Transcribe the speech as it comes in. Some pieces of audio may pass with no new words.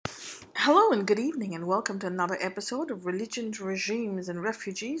Hello and good evening, and welcome to another episode of Religions, Regimes, and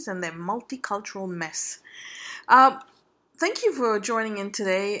Refugees and Their Multicultural Mess. Uh, Thank you for joining in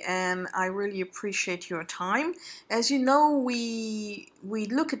today, and I really appreciate your time. As you know, we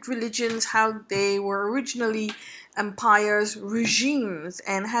look at religions, how they were originally empires, regimes,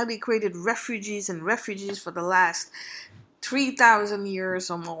 and how they created refugees for the last 3,000 years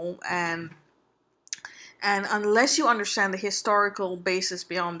or more, and unless you understand the historical basis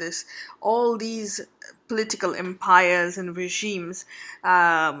beyond this, all these political empires and regimes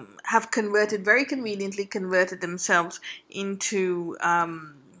have very conveniently converted themselves into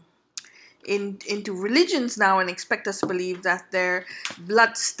religions now, and expect us to believe that their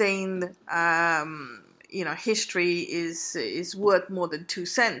blood-stained history is worth more than 2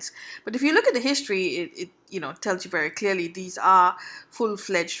 cents. But if you look at the history, it tells you very clearly these are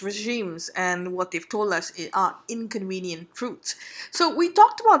full-fledged regimes, and what they've told us are inconvenient truths. So we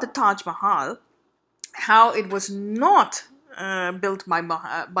talked about the Taj Mahal, how it was not built by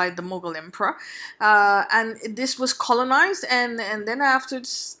the Mughal emperor, and this was colonized and then after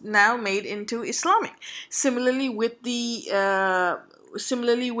it's now made into Islamic. Similarly with the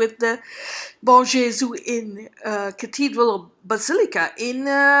Bon Jesus in Cathedral or Basilica in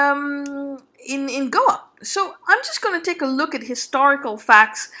Goa. So I'm just going to take a look at historical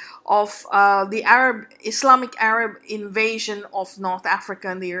facts of the Islamic Arab invasion of North Africa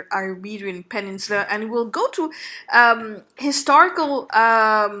and the Iberian Peninsula, and we'll go to historical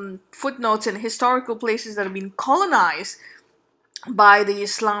footnotes and historical places that have been colonized by the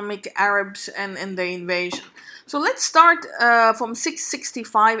Islamic Arabs and the invasion. So let's start from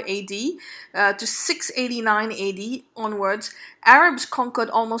 665 AD to 689 AD onwards. Arabs conquered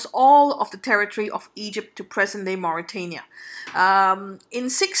almost all of the territory of Egypt to present-day Mauritania. In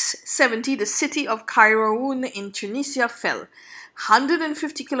 670, the city of Kairouan in Tunisia fell,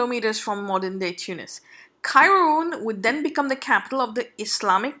 150 kilometers from modern-day Tunis. Kairouan would then become the capital of the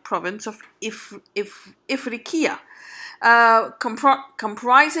Islamic province of Ifriqiya,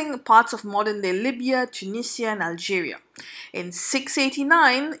 comprising parts of modern-day Libya, Tunisia, and Algeria. In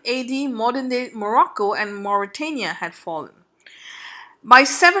 689 AD, modern-day Morocco and Mauritania had fallen. By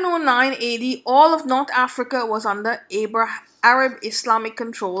 709 AD, all of North Africa was under Arab Islamic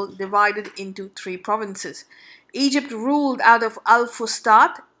control, divided into 3 provinces. Egypt ruled out of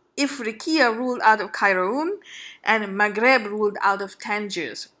Al-Fustat, Ifriqiya ruled out of Kairouan, and Maghreb ruled out of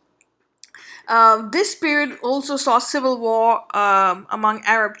Tangiers. This period also saw civil war among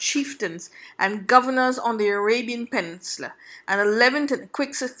Arab chieftains and governors on the Arabian Peninsula, and a levant and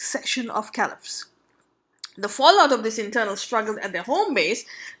quick succession of caliphs. The fallout of this internal struggle at their home base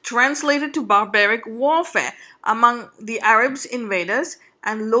translated to barbaric warfare among the Arabs invaders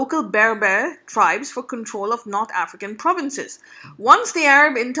and local Berber tribes for control of North African provinces. Once the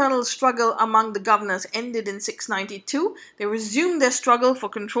Arab internal struggle among the governors ended in 692, they resumed their struggle for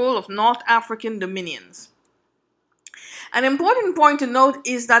control of North African dominions. An important point to note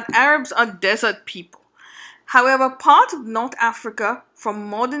is that Arabs are desert people. However, part of North Africa, from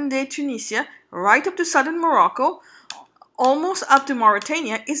modern-day Tunisia right up to southern Morocco, almost up to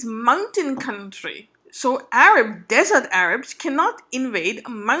Mauritania, is mountain country. So desert Arabs cannot invade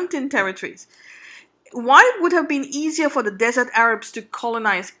mountain territories. While it would have been easier for the desert Arabs to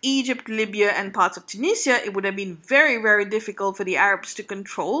colonize Egypt, Libya, and parts of Tunisia, it would have been very, very difficult for the Arabs to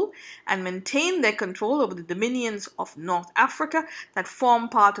control and maintain their control over the dominions of North Africa that form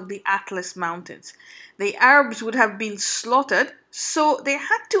part of the Atlas Mountains. The Arabs would have been slaughtered, so they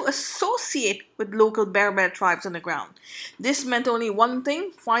had to associate with local Berber tribes on the ground. This meant only one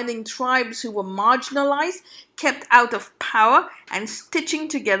thing: finding tribes who were marginalized, kept out of power, and stitching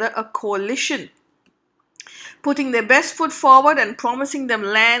together a coalition, putting their best foot forward and promising them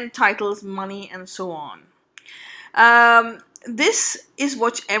land, titles, money, and so on. This is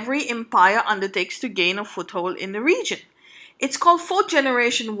what every empire undertakes to gain a foothold in the region. It's called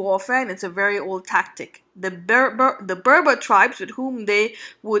fourth-generation warfare, and it's a very old tactic. The Berber tribes with whom they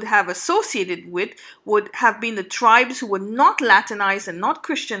would have associated with would have been the tribes who were not Latinized and not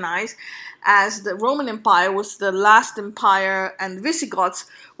Christianized, as the Roman Empire was the last empire, and the Visigoths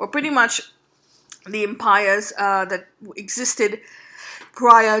were pretty much the empires that existed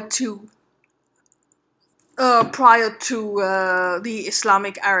prior to the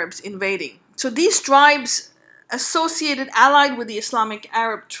Islamic Arabs invading. So these tribes allied with the Islamic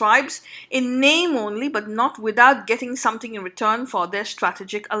Arab tribes in name only, but not without getting something in return for their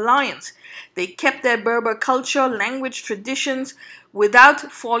strategic alliance. They kept their Berber culture, language, traditions without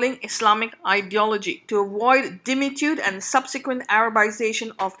falling Islamic ideology to avoid dimitude and subsequent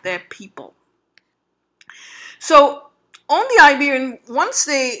Arabization of their people. So on the Iberian, once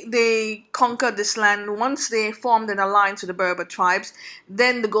they conquered this land, once they formed an alliance with the Berber tribes,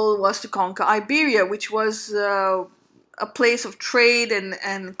 then the goal was to conquer Iberia, which was a place of trade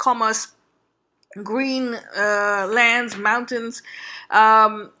and commerce, green lands, mountains.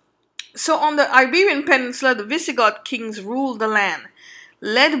 So on the Iberian Peninsula, the Visigoth kings ruled the land,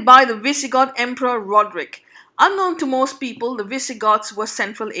 led by the Visigoth Emperor Roderick. Unknown to most people, the Visigoths were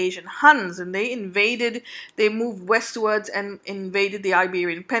Central Asian Huns, and they moved westwards and invaded the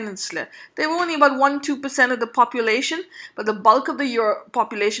Iberian Peninsula. They were only about 1-2% of the population, but the bulk of the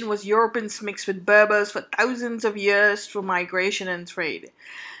population was Europeans mixed with Berbers for thousands of years through migration and trade.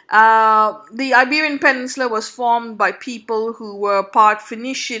 The Iberian Peninsula was formed by people who were part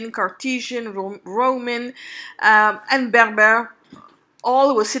Phoenician, Carthaginian, Roman, and Berber.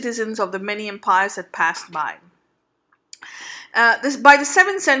 All were citizens of the many empires that passed by. By the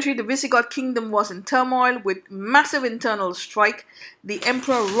 7th century, the Visigoth kingdom was in turmoil with massive internal strife. The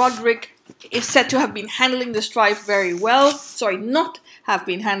Emperor Roderick is said to have been handling the strife very well. Not have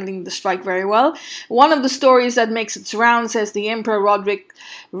been handling the strife very well. One of the stories that makes its round says the Emperor Roderick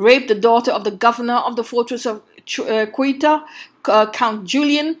raped the daughter of the governor of the fortress of Ceuta, Count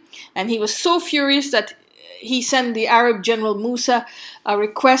Julian, and he was so furious that he sent the Arab general Musa a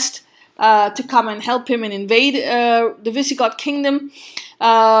request to come and help him and invade the Visigoth kingdom.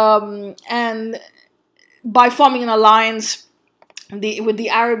 And by forming an alliance with the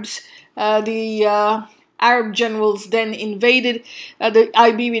Arabs, the Arab generals then invaded the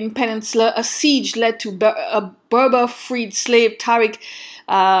Iberian Peninsula. A siege led to a Berber freed slave, Tariq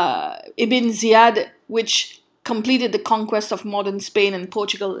ibn Ziyad, which completed the conquest of modern Spain and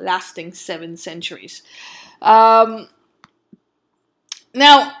Portugal, lasting 7 centuries. Now,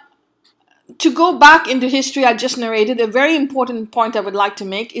 to go back into history I just narrated, a very important point I would like to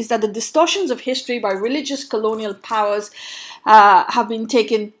make is that the distortions of history by religious colonial powers have been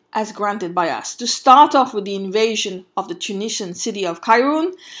taken as granted by us. To start off with the invasion of the Tunisian city of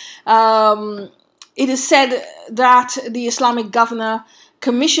Cairo, it is said that the Islamic governor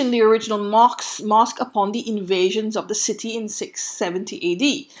commissioned the original mosque upon the invasions of the city in 670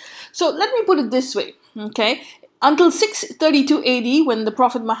 AD. So let me put it this way, okay? Until 632 AD, when the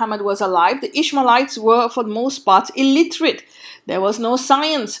Prophet Muhammad was alive, the Ishmaelites were for the most part illiterate. There was no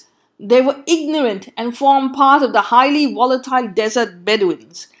science. They were ignorant and formed part of the highly volatile desert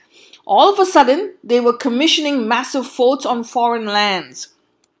Bedouins. All of a sudden, they were commissioning massive forts on foreign lands.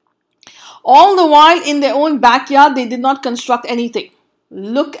 All the while, in their own backyard, they did not construct anything.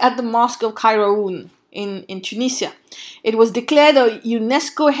 Look at the Mosque of Cairo in Tunisia. It was declared a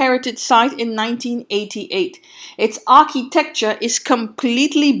UNESCO heritage site in 1988. Its architecture is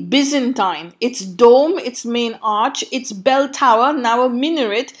completely Byzantine. Its dome, its main arch, its bell tower, now a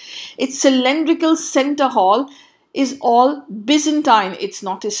minaret, its cylindrical center hall is all Byzantine. It's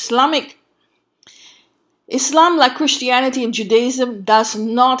not Islamic. Islam, like Christianity and Judaism, does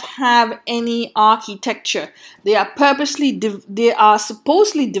not have any architecture. They are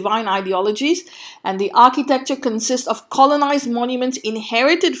supposedly divine ideologies, and the architecture consists of colonized monuments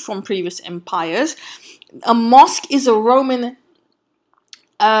inherited from previous empires. A mosque is a Roman.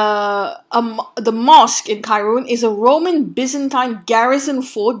 The mosque in Cairo is a Roman Byzantine garrison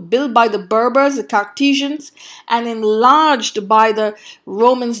fort built by the Berbers, the Carthaginians, and enlarged by the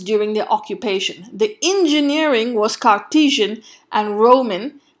Romans during their occupation. The engineering was Carthaginian and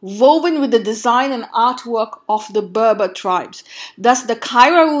Roman, woven with the design and artwork of the Berber tribes. Thus, the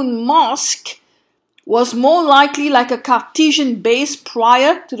Cairo mosque was more likely like a Carthaginian base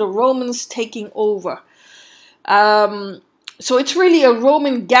prior to the Romans taking over. So it's really a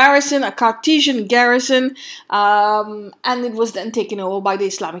Roman garrison, a Carthaginian garrison, and it was then taken over by the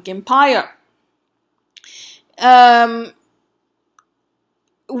Islamic Empire.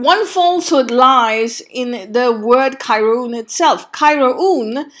 One falsehood lies in the word Kairoun itself.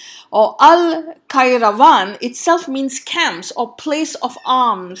 Kairoun, or Al-Kairavan, itself means camps or place of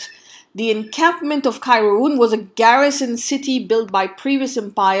arms. The encampment of Kairoun was a garrison city built by previous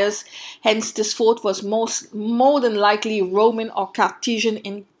empires, hence this fort was more than likely Roman or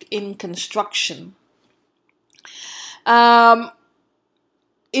Carthaginian in construction.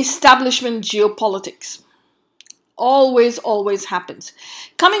 Establishment geopolitics. Always happens.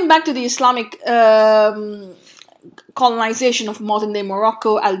 Coming back to the Islamic colonization of modern-day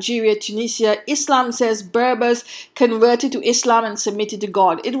Morocco, Algeria, Tunisia, Islam says Berbers converted to Islam and submitted to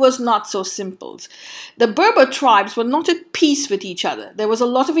God. It was not so simple. The Berber tribes were not at peace with each other. There was a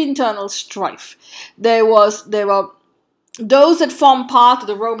lot of internal strife. There were those that formed part of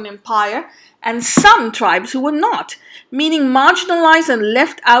the Roman Empire and some tribes who were not, meaning marginalized and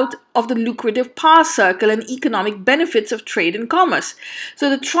left out of the lucrative power circle and economic benefits of trade and commerce. So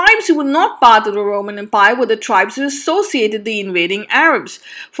the tribes who were not part of the Roman Empire were the tribes who associated the invading Arabs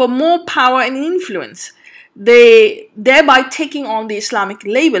for more power and influence, they thereby taking on the Islamic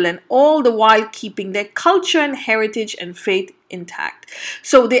label and all the while keeping their culture and heritage and faith intact.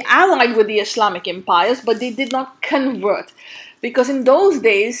 So they allied with the Islamic empires, but they did not convert. Because in those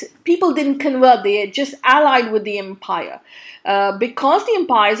days, people didn't convert, they just allied with the empire. Because the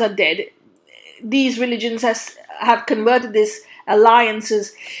empires are dead, these religions have converted these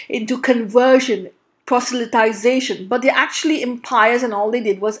alliances into conversion, proselytization, but they're actually empires and all they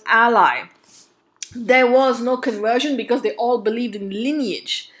did was ally. There was no conversion because they all believed in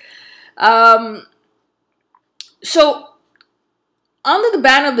lineage. So, under the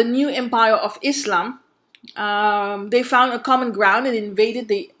ban of the new empire of Islam, they found a common ground and invaded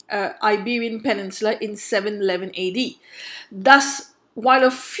the Iberian Peninsula in 711 AD. Thus, while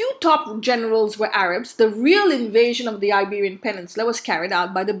a few top generals were Arabs, the real invasion of the Iberian Peninsula was carried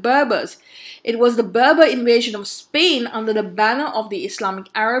out by the Berbers. It was the Berber invasion of Spain under the banner of the Islamic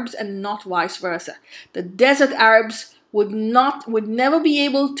Arabs and not vice versa. The desert Arabs would never be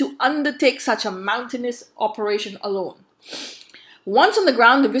able to undertake such a mountainous operation alone. Once on the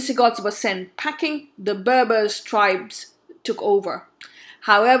ground, the Visigoths were sent packing. The Berbers tribes took over.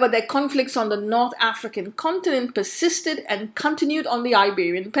 However, their conflicts on the North African continent persisted and continued on the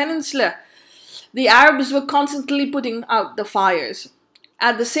Iberian Peninsula. The Arabs were constantly putting out the fires.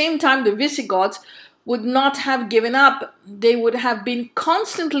 At the same time, the Visigoths would not have given up. They would have been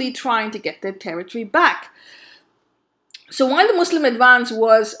constantly trying to get their territory back. So while the Muslim advance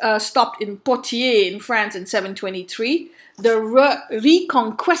was stopped in Poitiers in France in 723, the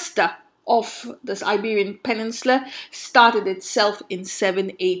Reconquista of this Iberian Peninsula started itself in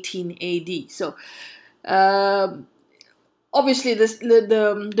 718 AD. So, obviously,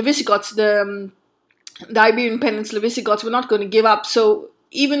 the Visigoths, the Iberian Peninsula Visigoths were not going to give up. So,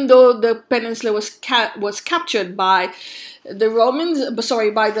 even though the peninsula was captured by the Romans,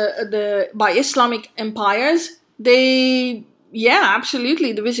 by Islamic empires,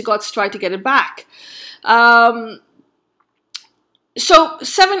 absolutely, the Visigoths tried to get it back. So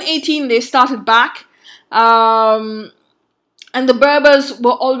 718 they started back, and the Berbers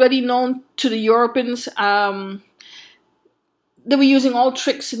were already known to the Europeans. They were using all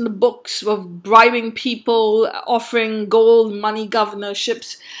tricks in the books of bribing people, offering gold, money,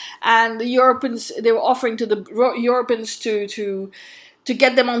 governorships, and the Europeans, they were offering to the Europeans to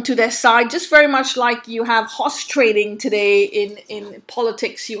get them onto their side, just very much like you have horse trading today in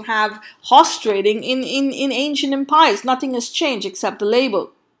politics. You have horse trading in ancient empires. Nothing has changed except the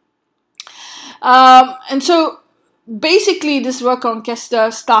label. And so basically this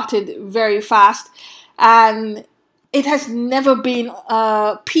Reconquista started very fast, and it has never been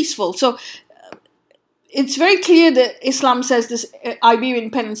peaceful. So it's very clear that Islam says this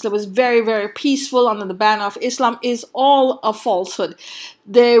Iberian Peninsula was very, very peaceful under the banner of Islam is all a falsehood.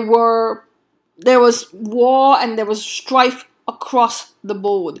 There was war and there was strife across the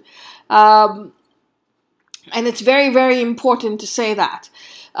board. And it's very, very important to say that.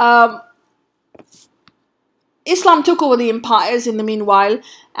 Islam took over the empires in the meanwhile,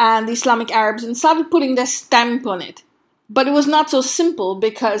 and the Islamic Arabs, and started putting their stamp on it. But it was not so simple,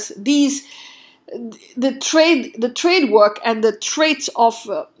 because the trade work and the traits of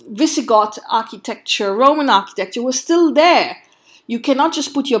Visigoth architecture, Roman architecture, was still there. You cannot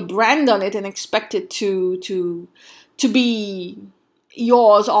just put your brand on it and expect it to be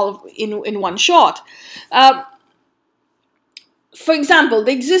yours all in one shot. For example,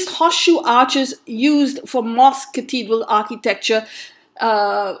 there exist horseshoe arches used for mosque cathedral architecture,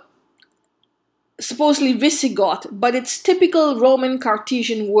 supposedly Visigoth, but it's typical Roman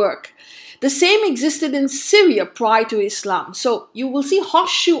Cartesian work. The same existed in Syria prior to Islam. So you will see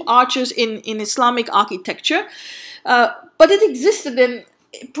horseshoe arches in Islamic architecture, but it existed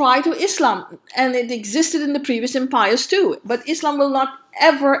prior to Islam, and it existed in the previous empires too. But Islam will not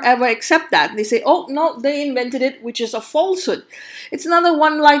ever accept that. They say, oh no, they invented it, which is a falsehood. It's another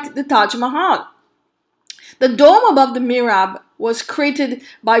one like the Taj Mahal. The dome above the mihrab was created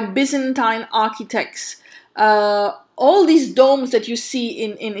by Byzantine architects. All these domes that you see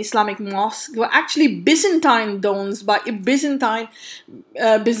in Islamic mosques were actually Byzantine domes by Byzantium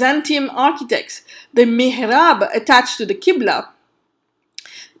architects. The mihrab attached to the Qibla,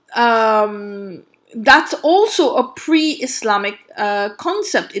 that's also a pre-Islamic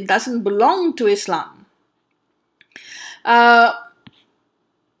concept. It doesn't belong to Islam.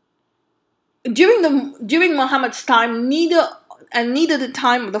 During Muhammad's time, neither and neither the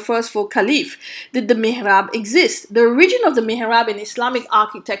time of the first four caliph did the mihrab exist. The origin of the mihrab in Islamic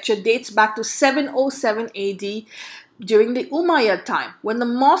architecture dates back to 707 AD during the Umayyad time, when the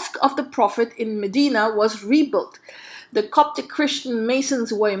mosque of the Prophet in Medina was rebuilt. The Coptic Christian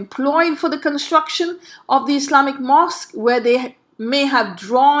masons were employed for the construction of the Islamic mosque, where they may have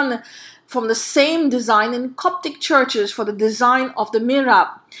drawn from the same design in Coptic churches for the design of the mihrab.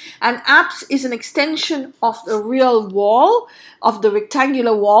 An apse is an extension of the real wall, of the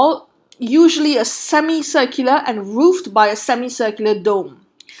rectangular wall, usually a semicircular and roofed by a semicircular dome.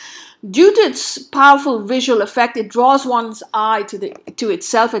 Due to its powerful visual effect, it draws one's eye to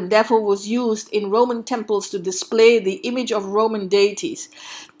itself, and therefore was used in Roman temples to display the image of Roman deities,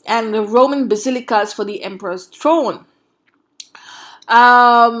 and the Roman basilicas for the emperor's throne.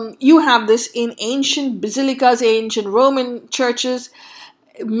 You have this in ancient basilicas, ancient Roman churches.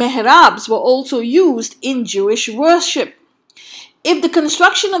 Mihrabs were also used in Jewish worship. If the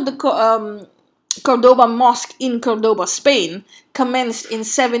construction of the Cordoba Mosque in Cordoba, Spain, commenced in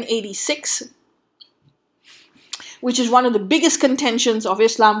 786, which is one of the biggest contentions of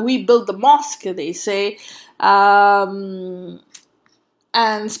Islam. We built the mosque, they say, and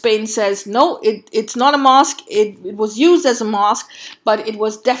Spain says, no, it's not a mosque. It was used as a mosque, but it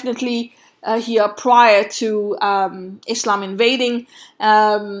was definitely here prior to Islam invading.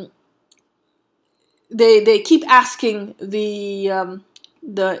 They keep asking the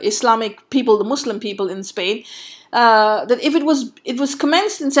Islamic people, the Muslim people in Spain, that if it was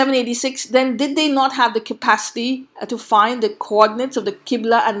commenced in 786, then did they not have the capacity to find the coordinates of the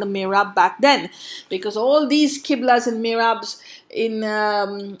Qibla and the Mihrab back then? Because all these Qiblas and Mihrabs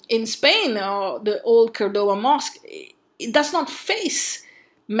in Spain, or the old Cordoba Mosque, it does not face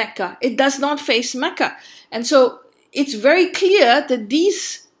Mecca. It does not face Mecca. And so it's very clear that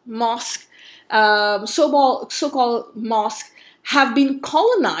these mosques, so-called mosques, have been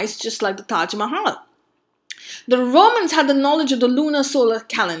colonized just like the Taj Mahal. The Romans had the knowledge of the lunar solar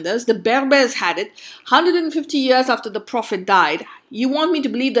calendars. The Berbers had it 150 years after the Prophet died. You want me to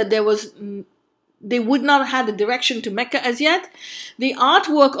believe that they would not have had the direction to Mecca as yet? The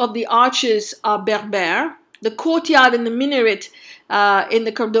artwork of the arches are Berber. The courtyard and the minaret in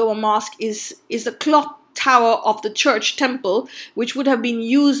the Cordoba Mosque is a clock tower of the church temple, which would have been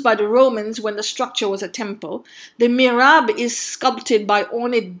used by the Romans when the structure was a temple. The mihrab is sculpted by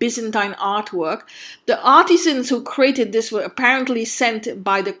ornate Byzantine artwork. The artisans who created this were apparently sent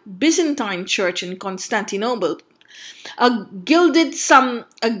by the Byzantine church in Constantinople. A gilded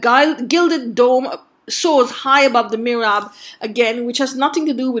gilded dome soars high above the mihrab, again, which has nothing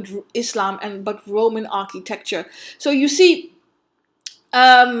to do with Islam but Roman architecture. So you see,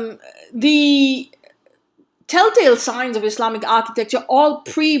 the telltale signs of Islamic architecture, all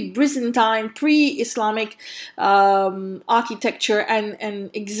pre-Byzantine, pre-Islamic architecture, and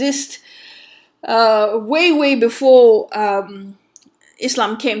exist way before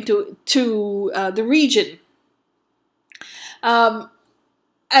Islam came to the region. And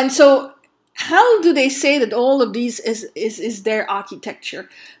so, how do they say that all of these is their architecture?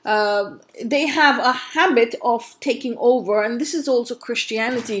 They have a habit of taking over, and this is also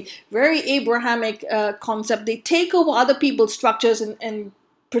Christianity, very Abrahamic concept. They take over other people's structures and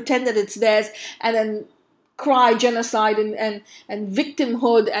pretend that it's theirs, and then cry genocide and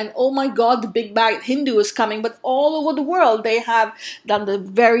victimhood, and oh my God, the big bad Hindu is coming. But all over the world, they have done the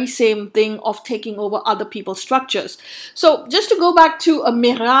very same thing of taking over other people's structures. So just to go back to a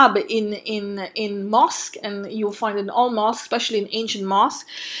mihrab in mosque, and you'll find it in all mosques, especially in ancient mosques,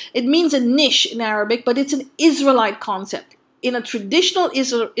 it means a niche in Arabic, but it's an Israelite concept. In a traditional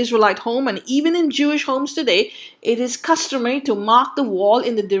Israelite home, and even in Jewish homes today, it is customary to mark the wall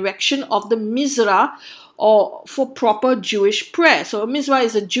in the direction of the mizrah, or for proper Jewish prayer. So a mizrah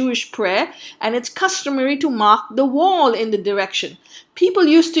is a Jewish prayer, and it's customary to mark the wall in the direction. People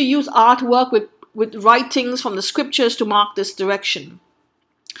used to use artwork with writings from the scriptures to mark this direction.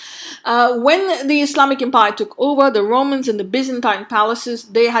 When the Islamic Empire took over, the Romans in the Byzantine palaces,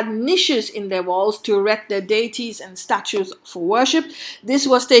 they had niches in their walls to erect their deities and statues for worship. This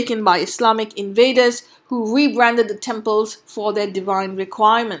was taken by Islamic invaders who rebranded the temples for their divine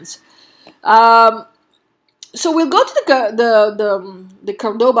requirements. So we'll go to the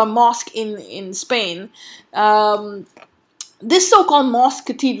Cordoba Mosque in Spain. This so-called mosque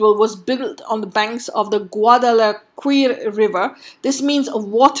cathedral was built on the banks of the Guadalquivir River. This means a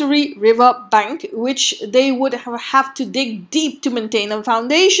watery river bank, which they would have to dig deep to maintain a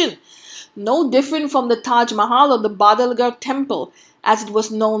foundation. No different from the Taj Mahal or the Badalgarh temple, as it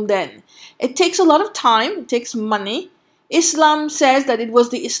was known then. It takes a lot of time, it takes money, Islam says that it was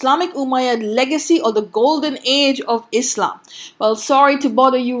the Islamic Umayyad legacy or the golden age of Islam. Well, sorry to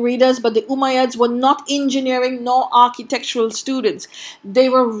bother you readers, but the Umayyads were not engineering nor architectural students. They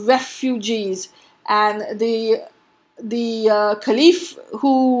were refugees. And the caliph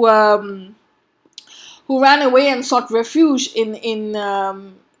who ran away and sought refuge on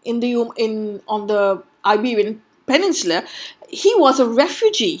the Iberian Peninsula, he was a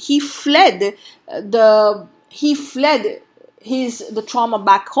refugee. He fled the trauma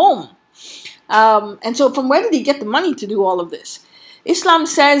back home. And so from where did he get the money to do all of this? Islam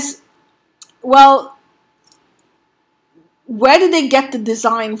says, well, where did they get the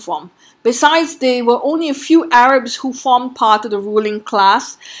design from? Besides, there were only a few Arabs who formed part of the ruling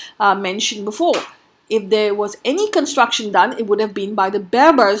class mentioned before. If there was any construction done, it would have been by the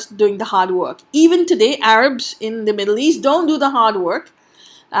Berbers doing the hard work. Even today, Arabs in the Middle East don't do the hard work.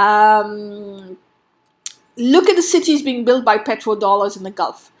 Look at the cities being built by petrodollars in the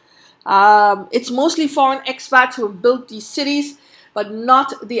Gulf. It's mostly foreign expats who have built these cities, but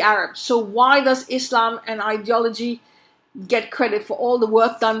not the Arabs. So why does Islam and ideology get credit for all the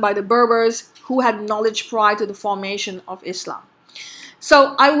work done by the Berbers who had knowledge prior to the formation of Islam?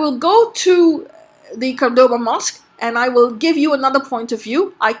 So I will go to the Cordoba Mosque and I will give you another point of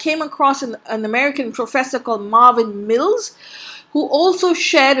view. I came across an American professor called Marvin Mills, who also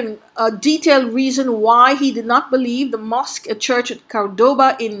shared a detailed reason why he did not believe the mosque, a church at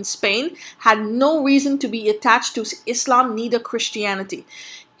Cordoba in Spain, had no reason to be attached to Islam, neither Christianity.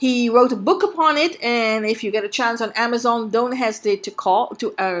 He wrote a book upon it, and if you get a chance on Amazon, don't hesitate to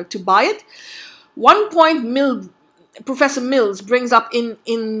buy it. One point Professor Mills brings up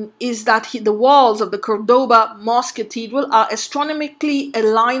is that the walls of the Cordoba Mosque Cathedral are astronomically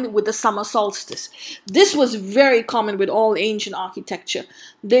aligned with the summer solstice. This was very common with all ancient architecture.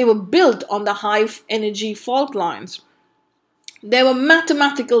 They were built on the high energy fault lines. There were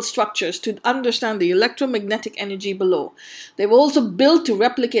mathematical structures to understand the electromagnetic energy below. They were also built to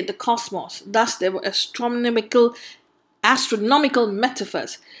replicate the cosmos. Thus, there were astronomical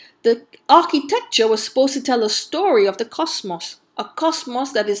metaphors. The architecture was supposed to tell a story of the cosmos, a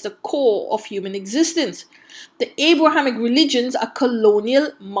cosmos that is the core of human existence. The Abrahamic religions are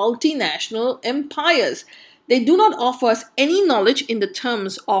colonial, multinational empires. They do not offer us any knowledge in the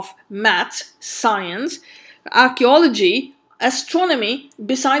terms of maths, science, archaeology, astronomy,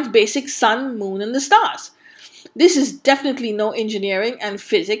 besides basic sun, moon, and the stars. This is definitely no engineering and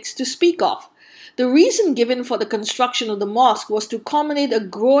physics to speak of. The reason given for the construction of the mosque was to accommodate a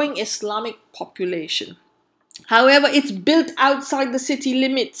growing Islamic population. However, it's built outside the city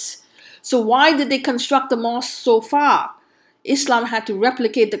limits. So why did they construct the mosque so far? Islam had to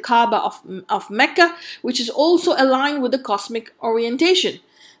replicate the Kaaba of Mecca, which is also aligned with the cosmic orientation.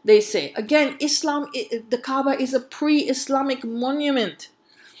 They say, again, the Kaaba is a pre-Islamic monument.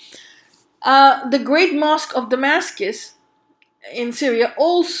 The Great Mosque of Damascus in Syria,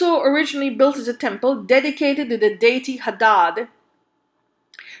 also originally built as a temple dedicated to the deity Hadad,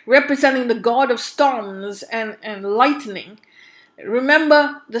 representing the god of storms and lightning.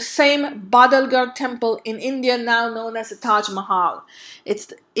 Remember the same Badalgarh temple in India, now known as the Taj Mahal.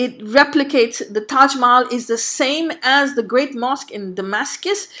 It replicates, the Taj Mahal is the same as the Great Mosque in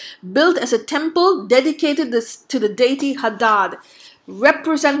Damascus, built as a temple dedicated to the deity Hadad,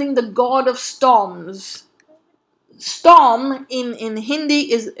 representing the god of storms. Storm in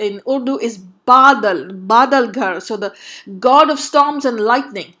Hindi in Urdu is Badalgarh, so the god of storms and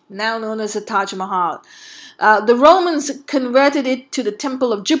lightning, now known as the Taj Mahal. The Romans converted it to the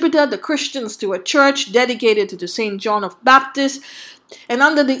temple of Jupiter, the Christians to a church dedicated to St. John of Baptist, and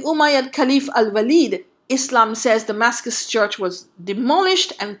under the Umayyad Caliph al-Walid, Islam says Damascus church was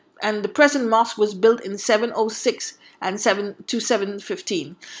demolished and the present mosque was built in 706 and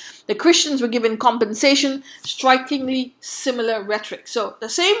 715. The Christians were given compensation, strikingly similar rhetoric. So the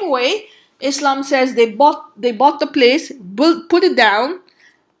same way, Islam says they bought the place, put it down,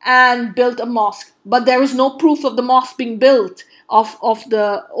 and built a mosque. But there is no proof of the mosque being built, of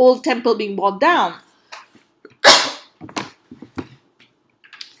the old temple being brought down.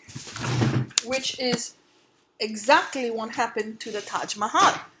 Which is exactly what happened to the Taj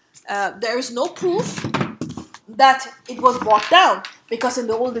Mahal. There is no proof that it was brought down, because in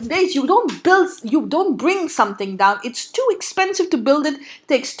the olden days you don't bring something down. It's too expensive to build it,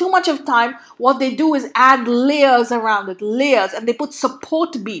 takes too much of time. What they do is add layers around it, and they put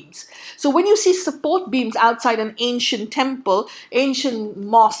support beams. So when you see support beams outside an ancient temple, ancient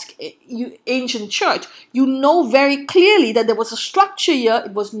mosque, ancient church, you know very clearly that there was a structure here.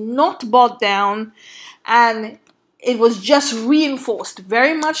 It was not brought down, and it was just reinforced,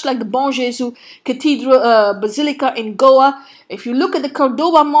 very much like the Bon Jesus Cathedral Basilica in Goa. If you look at the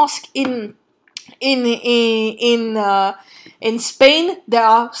Cordoba Mosque in Spain, there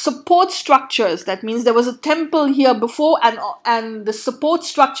are support structures. That means there was a temple here before, and the support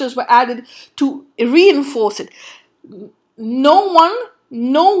structures were added to reinforce it.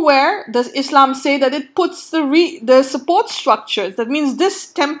 Nowhere does Islam say that it puts the support structures. That means this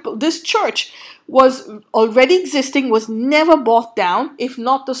temple, this church, was already existing, was never brought down. If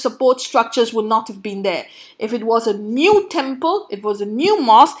not, the support structures would not have been there. If it was a new temple, it was a new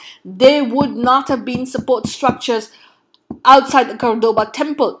mosque, there would not have been support structures outside the Cordoba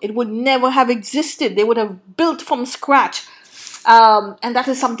temple. It would never have existed. They would have built from scratch. And that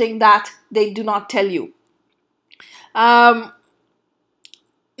is something that they do not tell you. Now,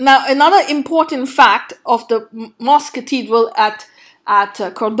 another important fact of the mosque cathedral at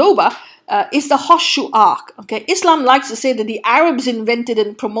Cordoba is the horseshoe arch. Okay, Islam likes to say that the Arabs invented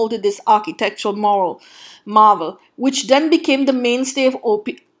and promoted this architectural marvel, which then became the mainstay of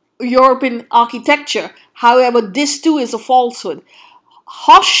European architecture. However, this too is a falsehood.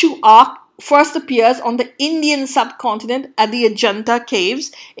 Horseshoe arch first appears on the Indian subcontinent at the Ajanta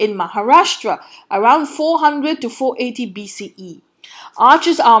caves in Maharashtra around 400 to 480 BCE.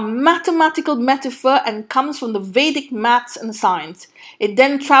 Arches are a mathematical metaphor and comes from the Vedic maths and science. It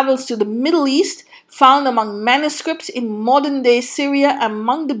then travels to the Middle East, found among manuscripts in modern-day Syria,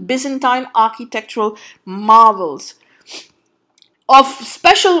 among the Byzantine architectural marvels. Of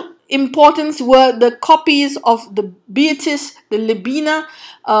special importance were the copies of the Beatus, the Libina,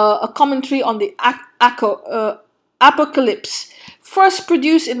 a commentary on the Apocalypse, first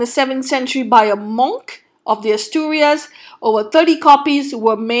produced in the 7th century by a monk of the Asturias. Over 30 copies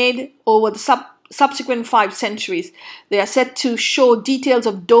were made over the subsequent 5 centuries. They are said to show details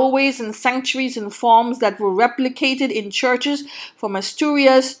of doorways and sanctuaries and forms that were replicated in churches from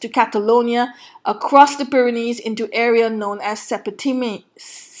Asturias to Catalonia, across the Pyrenees into area known as Septimania.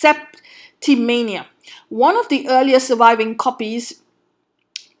 One of the earliest surviving copies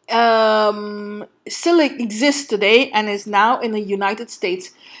still exists today and is now in the United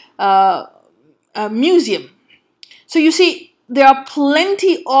States Museum. So you see, there are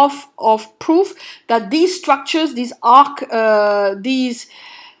plenty of proof that these structures, these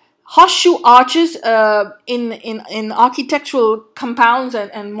horseshoe arches in architectural compounds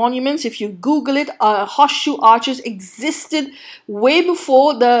and monuments, if you Google it, horseshoe arches existed way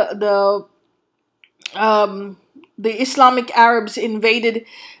before the Islamic Arabs invaded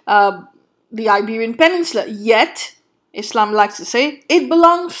the Iberian Peninsula. Yet, Islam likes to say, it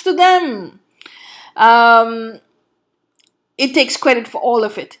belongs to them. It takes credit for all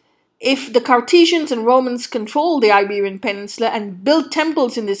of it. If the Carthaginians and Romans controlled the Iberian Peninsula and built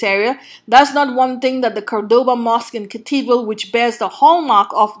temples in this area, that's not one thing that the Cordoba Mosque and Cathedral, which bears the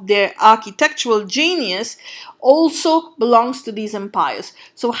hallmark of their architectural genius, also belongs to these empires.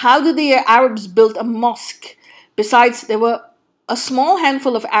 So how did the Arabs build a mosque? Besides, there were a small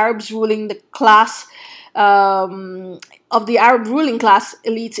handful of Arabs ruling the class of the Arab ruling class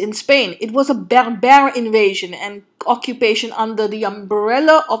elites in Spain. It was a Berber invasion and occupation under the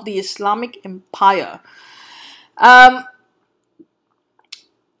umbrella of the Islamic Empire.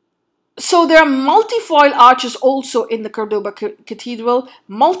 So there are multifoil arches also in the Cordoba Cathedral.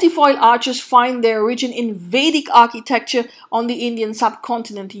 Multifoil arches find their origin in Vedic architecture on the Indian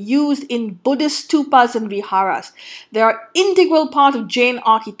subcontinent, used in Buddhist stupas and viharas. They are integral part of Jain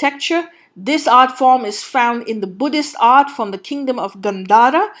architecture. This art form is found in the Buddhist art from the kingdom of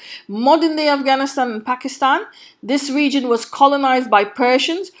Gandhara, modern-day Afghanistan and Pakistan. This region was colonized by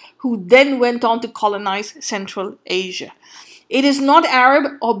Persians, who then went on to colonize Central Asia. It is not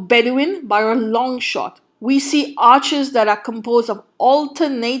Arab or Bedouin by a long shot. We see arches that are composed of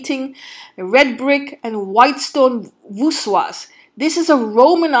alternating red brick and white stone voussoirs. This is a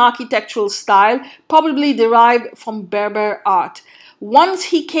Roman architectural style, probably derived from Berber art. Once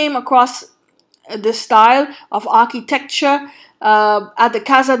he came across the style of architecture at the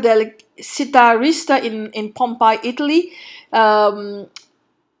Casa del Citarista in Pompeii, Italy.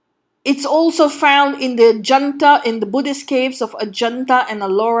 It's also found in the Ajanta, in the Buddhist caves of Ajanta and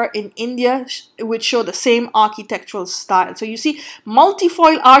Ellora in India, which show the same architectural style. So you see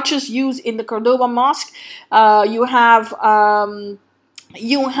multifoil arches used in the Cordoba Mosque. You have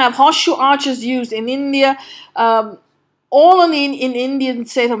horseshoe arches used in India. All in Indian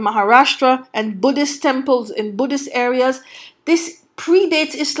state of Maharashtra, and Buddhist temples in Buddhist areas. This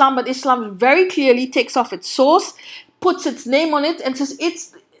predates Islam, but Islam very clearly takes off its source, puts its name on it, and says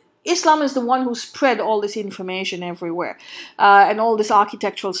Islam is the one who spread all this information everywhere, and all this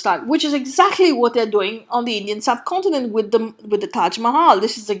architectural style, which is exactly what they're doing on the Indian subcontinent with the Taj Mahal.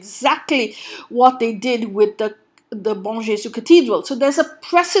 This is exactly what they did with the Bon Jesus Cathedral. So there's a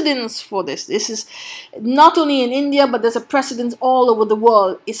precedence for this. This is not only in India, but there's a precedence all over the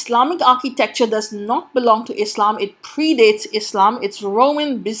world. Islamic architecture does not belong to Islam. It predates Islam. It's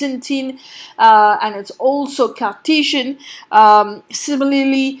Roman, Byzantine, and it's also Cartesian.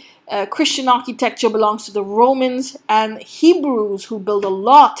 Similarly, Christian architecture belongs to the Romans and Hebrews, who build a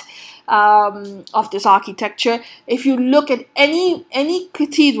lot of this architecture. If you look at any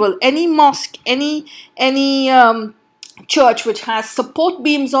cathedral, any mosque, any church which has support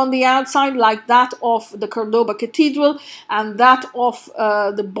beams on the outside, like that of the Cordoba Cathedral and that of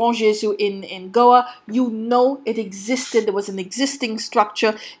the Bon Jesus in Goa, you know it existed. There was an existing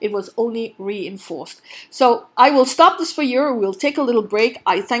structure. It was only reinforced. So I will stop this for you. We'll take a little break.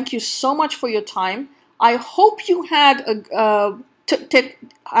 I thank you so much for your time. I hope you had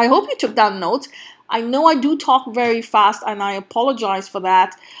I hope you took down notes. I know I do talk very fast, and I apologize for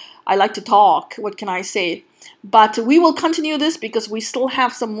that. I like to talk. What can I say? But we will continue this because we still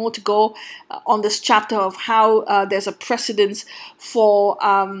have some more to go on this chapter of how there's a precedence for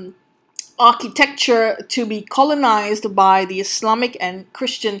architecture to be colonized by the Islamic and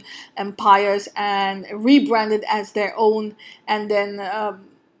Christian empires and rebranded as their own, and then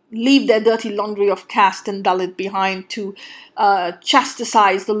leave their dirty laundry of caste and Dalit behind to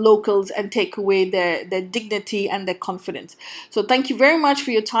chastise the locals and take away their dignity and their confidence. So thank you very much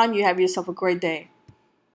for your time. You have yourself a great day.